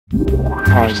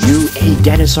Are you a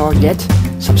dinosaur yet?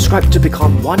 Subscribe to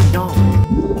become one now.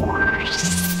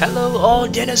 Hello all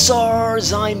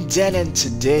dinosaurs, I'm Dan and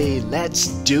today let's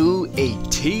do a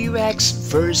T-Rex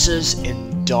versus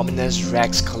INDOMINUS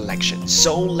Rex collection.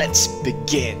 So let's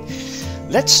begin.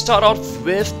 Let's start off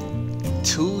with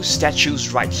two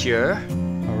statues right here.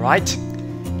 Alright,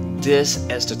 this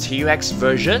is the T-Rex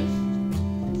version.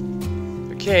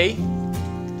 Okay,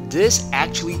 this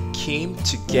actually came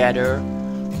together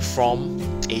from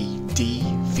a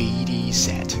DVD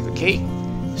set. Okay,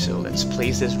 so let's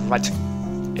place this right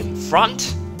in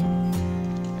front,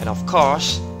 and of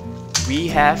course we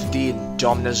have the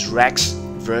INDOMINUS Rex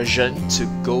version to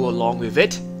go along with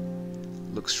it.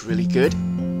 Looks really good.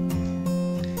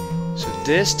 So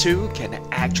these two can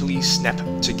actually snap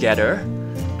together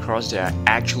because there are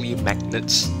actually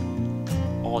magnets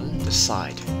on the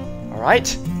side.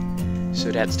 Alright,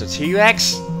 so that's the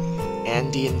T-Rex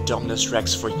and the INDOMINUS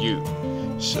Rex for you.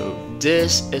 So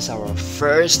this is our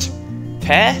first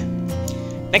pair.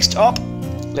 Next up,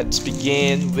 let's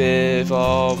begin with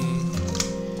a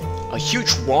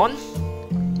huge one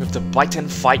with the Bite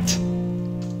and Fight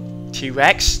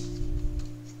T-Rex.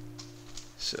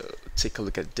 So take a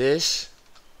look at this.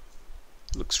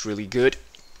 Looks really good.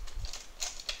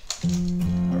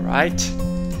 Alright,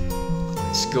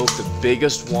 let's go with the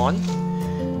biggest one.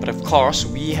 But of course,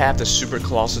 we have the Super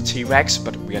Colossal T-Rex,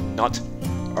 but we are not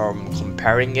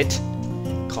comparing it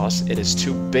because it is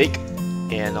too big,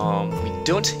 and we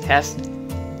don't have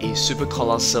a Super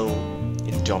Colossal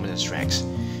INDOMINUS Rex.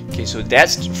 Okay, so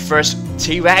that's the first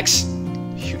T-Rex,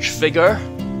 huge figure.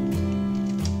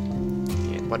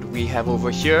 And what we have over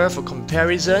here for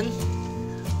comparison,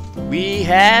 we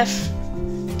have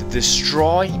the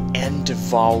Destroy and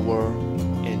Devour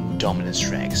INDOMINUS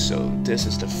Rex. So this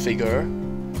is the figure,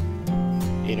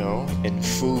 you know, in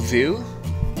full view.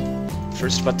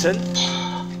 First button,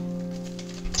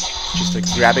 just a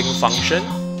grabbing function.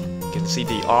 You can see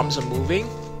the arms are moving.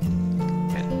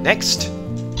 And next,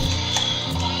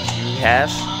 you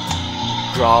have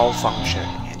growl function,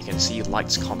 and you can see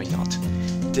lights coming out.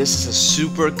 This is a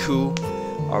super cool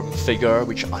figure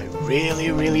which I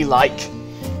really like.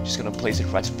 Just gonna place it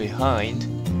right behind.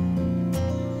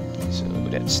 So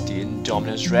that's the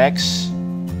INDOMINUS Rex.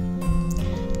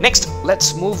 Next,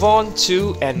 let's move on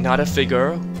to another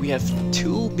figure. We have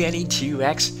too many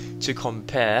T-Rex to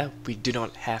compare. We do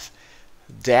not have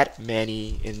that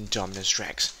many INDOMINUS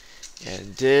Rex.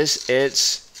 And this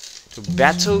is the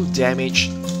Battle Damage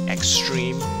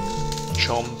Extreme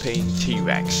Chomping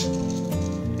T-Rex.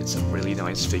 It's a really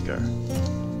nice figure.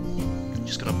 I'm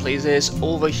just gonna place this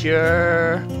over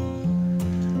here.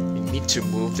 We need to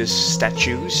move these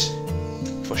statues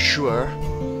for sure.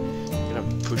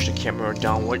 Push the camera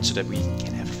downward so that we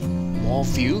can have more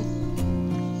view.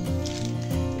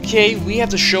 Okay, we have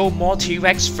to show more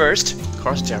T-Rex first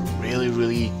because there are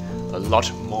really a lot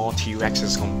more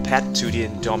T-Rexes compared to the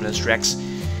INDOMINUS Rex.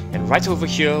 And right over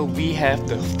here we have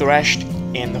the Thrashed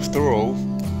and the Thorough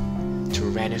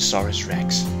Tyrannosaurus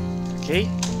Rex. Okay,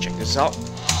 check this out.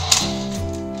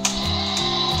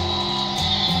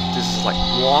 This is like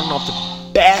one of the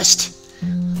best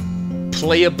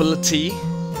playability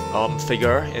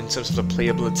figure in terms of the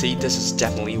playability. This is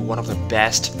definitely one of the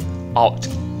best out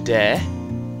there.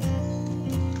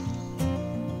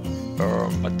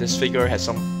 But this figure has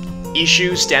some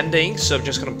issues standing, so I'm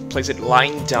just gonna place it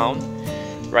lying down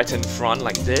right in front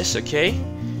like this. Okay,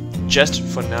 just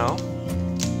for now.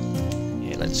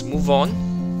 Yeah, let's move on.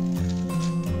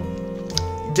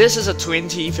 This is a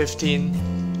 2015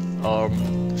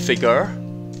 figure.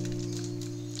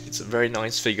 It's a very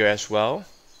nice figure as well.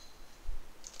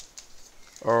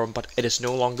 But it is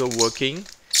no longer working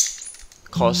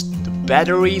because the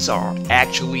batteries are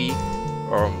actually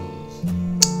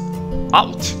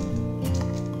out.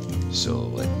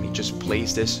 So let me just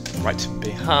place this right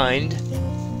behind.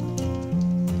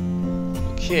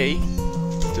 Okay,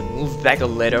 to move back a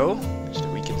little so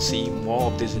that we can see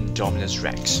more of this INDOMINUS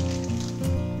Rex.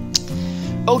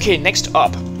 Okay, next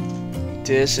up,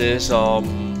 this is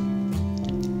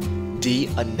the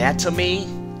Anatomy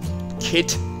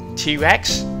Kit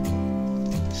T-Rex.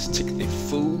 Let's take a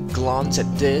full glance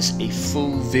at this, a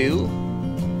full view.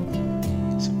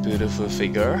 It's a beautiful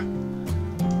figure,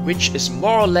 which is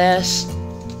more or less,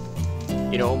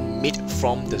 you know, made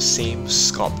from the same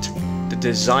sculpt. The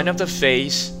design of the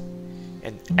face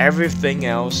and everything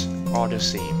else are the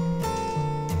same.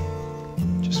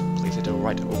 Just place it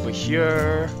right over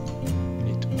here.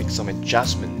 Need to make some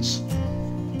adjustments.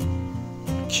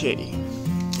 Okay.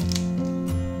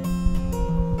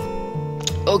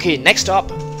 Okay, next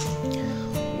up,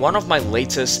 one of my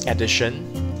latest addition.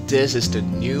 this is the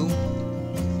new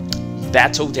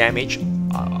battle damage.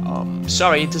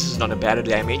 Sorry, this is not a battle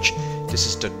damage. This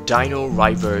is the Dino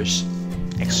Rivers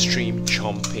Extreme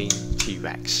Chomping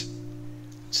T-Rex.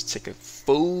 Let's take a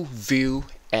full view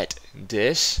at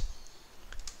this.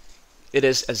 It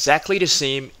is exactly the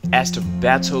same as the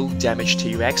battle damage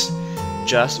T-Rex,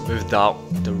 just without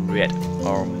the red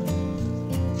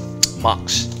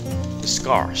marks, the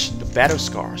scars, the battle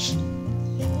scars.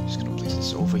 Just gonna place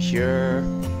this over here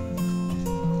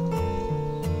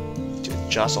to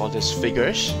adjust all these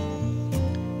figures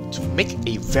to make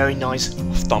a very nice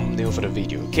thumbnail for the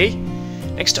video. Okay,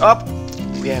 next up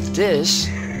we have this.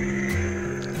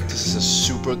 This is a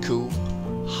super cool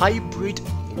hybrid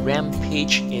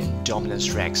Rampage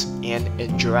Indominus Rex, and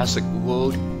in Jurassic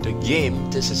World, the game,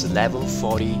 this is level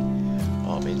 40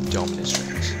 Indominus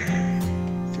Rex.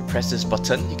 If you press this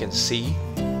button, you can see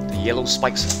the yellow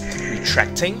spikes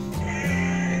retracting,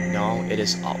 and now it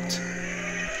is out.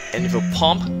 And if you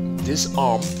pump this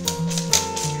arm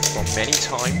for many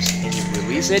times and you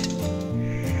release it,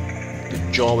 the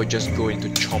jaw will just go into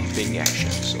chomping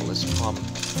action. So let's pump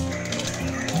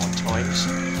more times.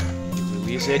 You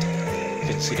release it, you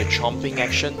can see the chomping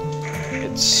action.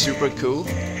 It's super cool.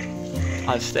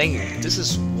 I think this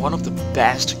is one of the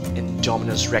best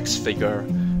Indominus Rex figure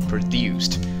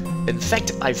produced. In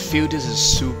fact, I feel this is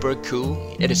super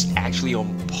cool. It is actually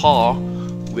on par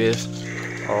with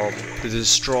the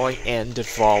Destroy and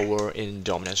Devour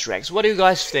Indominus Rex. What do you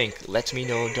guys think? Let me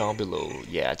know down below.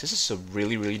 Yeah, this is a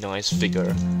really nice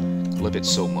figure. Love it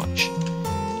so much.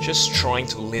 Just trying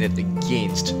to lean it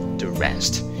against the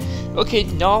rest. Okay,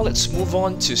 now let's move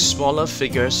on to smaller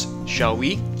figures, shall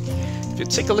we? If you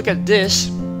take a look at this,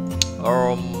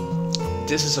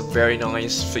 this is a very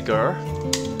nice figure.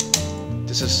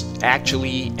 This is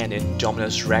actually an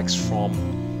Indominus Rex from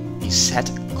a set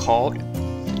called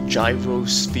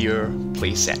Gyrosphere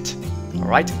playset.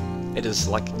 Alright, it is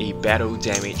like a battle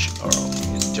damage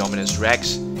Indominus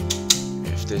Rex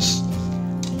with this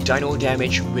dino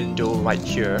damage window right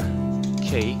here.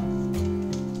 Okay,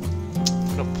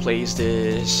 I'm gonna place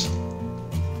this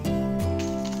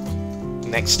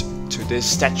next to this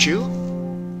statue.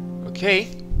 Okay,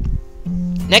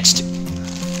 next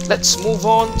let's move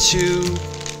on to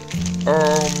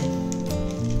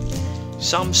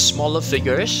some smaller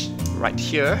figures. Right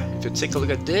here, if you take a look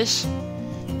at this,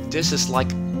 this is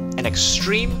like an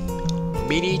extreme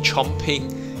mini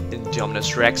chomping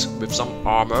Indominus Rex with some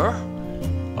armor.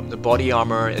 The body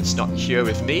armor is not here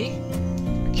with me.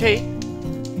 Okay,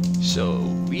 so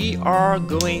we are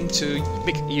going to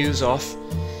make use of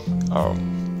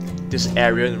this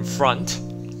area in front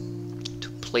to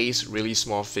place really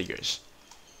small figures.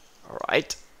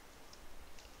 Alright.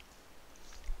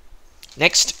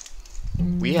 Next,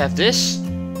 we have this.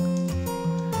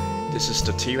 This is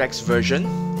the T-Rex version.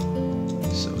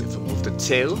 So if you move the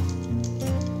tail,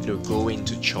 it will go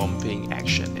into chomping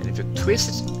action, and if you twist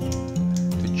it,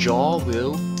 the jaw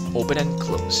will open and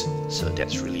close. So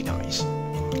that's really nice.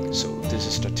 So this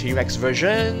is the T-Rex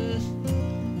version.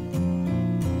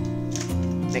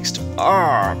 Next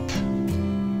up,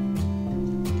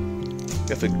 we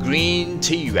have a green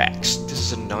T-Rex. This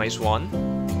is a nice one.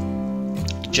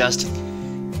 Just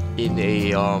in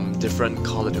a different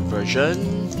colored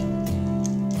version.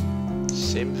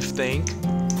 Same thing.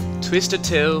 Twist the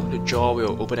tail, the jaw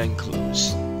will open and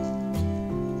close.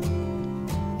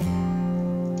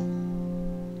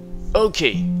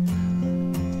 Okay.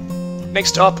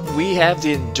 Next up, we have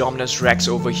the Indominus Rex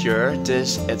over here.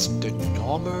 This is the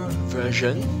normal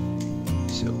version.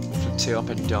 So move the tail up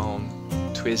and down,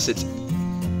 twist it,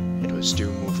 it will still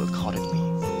move accordingly.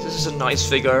 This is a nice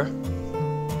figure.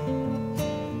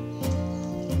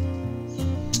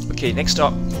 Okay, next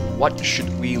up, what should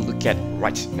we look at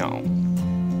right now?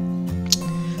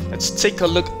 Let's take a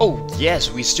look. Oh yes,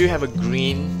 we still have a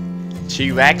green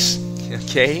T-Rex.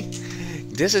 Okay,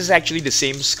 this is actually the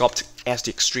same sculpt as the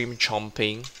Extreme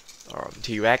Chomping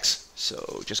T-Rex.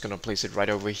 So just gonna place it right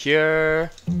over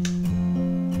here.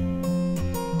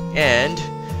 And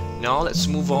now let's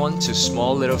move on to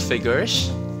small little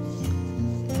figures.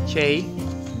 Okay,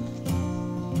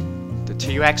 the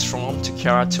T-Rex from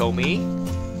Takara Tomy.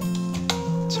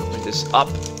 Let's open this up.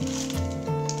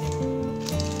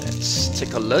 Let's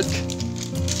take a look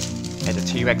at the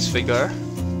T-Rex figure.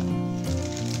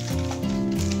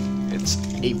 It's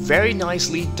a very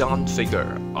nicely done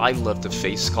figure. I love the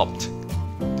face sculpt.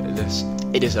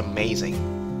 It is amazing.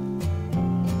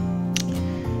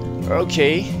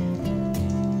 Okay,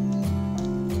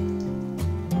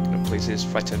 I'm gonna place this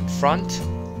right in front.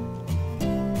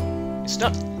 It's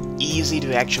not easy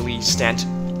to actually stand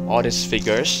all these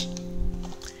figures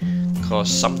because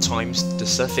sometimes the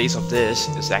surface of this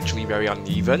is actually very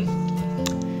uneven.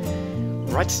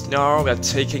 Right now we are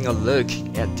taking a look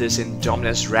at this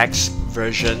INDOMINUS REX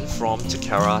version from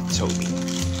Takara Tomy.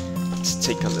 Let's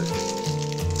take a look.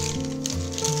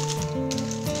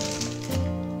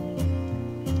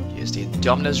 Here's the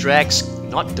INDOMINUS REX,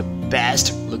 not the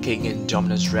best looking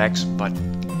INDOMINUS REX, but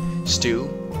still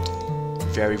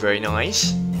very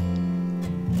nice.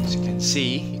 As you can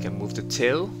see, you can move the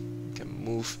tail, you can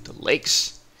move the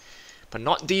legs, but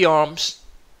not the arms,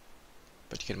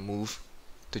 but you can move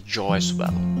the jaw as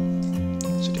well.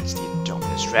 So that's the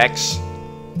INDOMINUS REX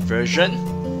version.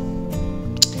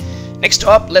 Next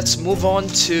up, let's move on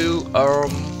to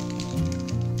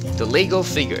the Lego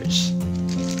figures.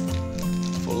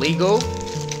 For Lego,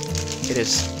 it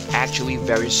is actually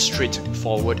very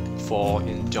straightforward. For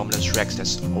INDOMINUS REX,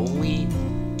 there's only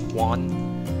one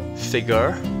figure,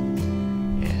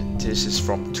 and this is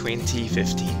from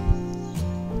 2015.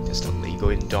 This is the Lego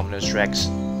INDOMINUS REX.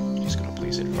 Just gonna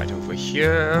place it right over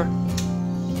here.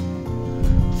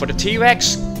 For the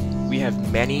T-Rex, we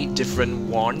have many different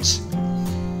ones,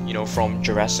 you know, from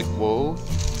Jurassic World.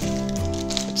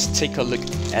 Let's take a look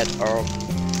at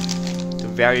the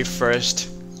very first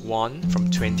one from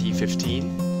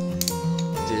 2015.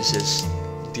 This is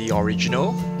the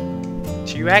original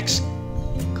T-Rex.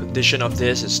 Condition of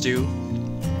this is still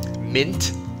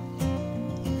mint.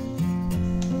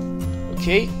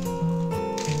 Okay.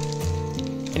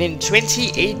 And in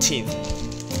 2018,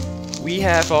 we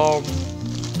have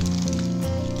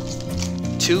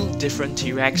two different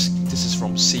T-Rex. This is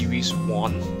from Series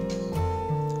 1.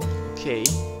 Okay.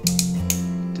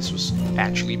 This was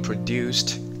actually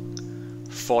produced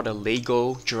for the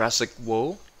Lego Jurassic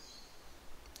World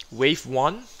Wave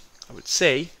 1, I would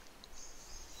say.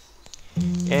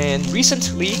 And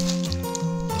recently,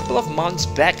 a couple of months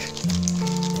back,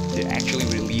 they actually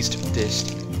released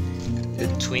this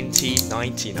in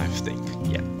 2019, I think.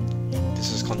 Yeah,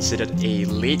 this is considered a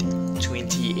late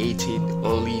 2018,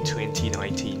 early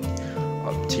 2019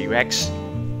 T-Rex.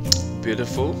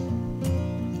 Beautiful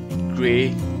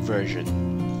gray version.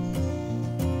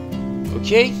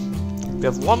 Okay, we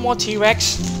have one more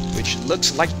T-Rex, which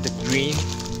looks like the green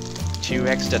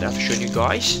T-Rex that I've shown you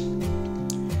guys,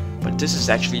 but this is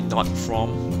actually not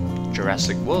from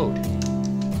Jurassic World.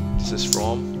 This is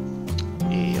from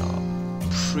a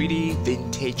pretty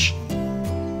vintage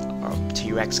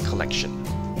T-Rex collection.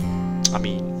 I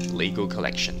mean Lego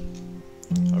collection.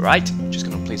 Alright, just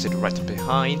gonna place it right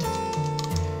behind.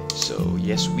 So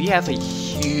yes, we have a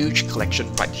huge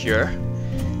collection right here,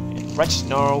 and right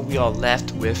now we are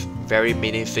left with very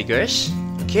many figures.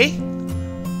 Okay,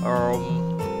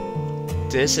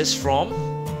 this is from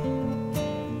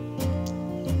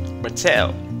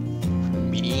Mattel.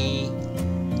 Mini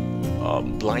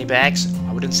blind bags.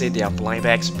 I wouldn't say they are blind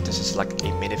bags, but this is like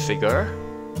a minifigure.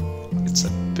 It's a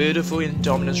beautiful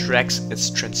INDOMINUS REX. It's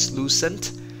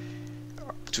translucent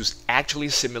to actually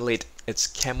simulate its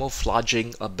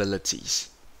camouflaging abilities.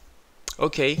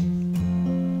 Okay,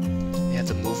 you have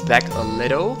to move back a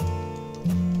little.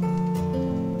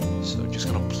 So just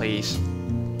gonna place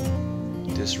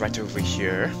this right over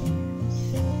here.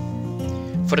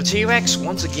 For the T-Rex,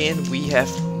 once again, we have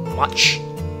much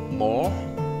more.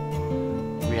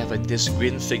 We have this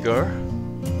green figure,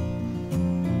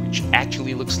 which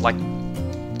actually looks like,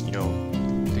 you know,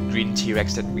 the green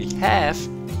T-Rex that we have.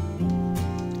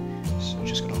 So I'm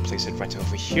just gonna place it right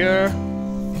over here.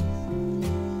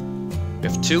 We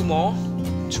have two more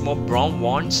brown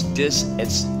ones. This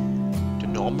is the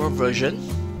normal version.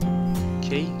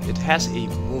 Okay, it has a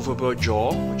movable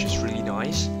jaw, which is really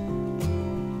nice.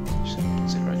 Just gonna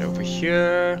place it right over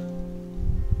here.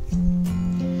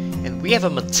 And we have a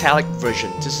metallic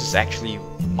version. This is actually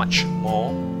much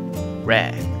more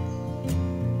rare.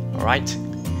 Alright,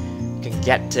 you can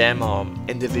get them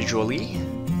individually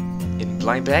in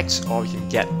blind bags, or you can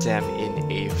get them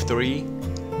in a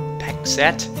 3-pack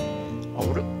set.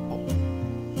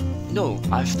 No,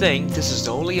 I think this is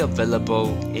only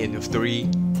available in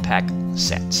 3-pack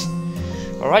sets.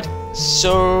 Alright,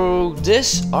 so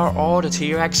these are all the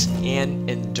T-Rex and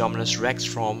INDOMINUS REX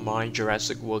from my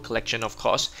Jurassic World collection. Of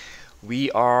course,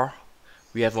 we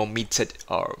have omitted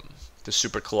the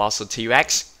Super Colossal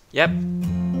T-Rex. Yep.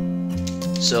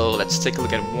 So let's take a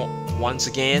look at once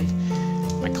again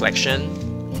my collection.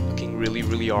 Looking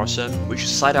really awesome. Which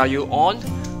side are you on?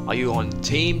 Are you on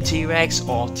Team T-Rex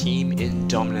or Team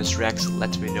INDOMINUS REX?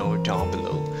 Let me know down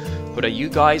below. Hope that you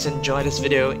guys enjoyed this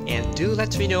video, and do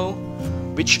let me know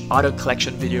which other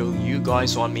collection video you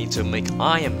guys want me to make.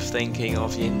 I am thinking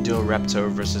of Indoraptor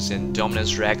versus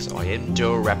INDOMINUS REX, or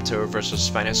Indoraptor versus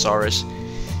Spinosaurus.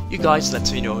 You guys let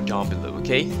me know down below,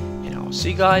 okay? And I'll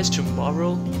see you guys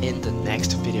tomorrow in the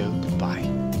next video. Goodbye.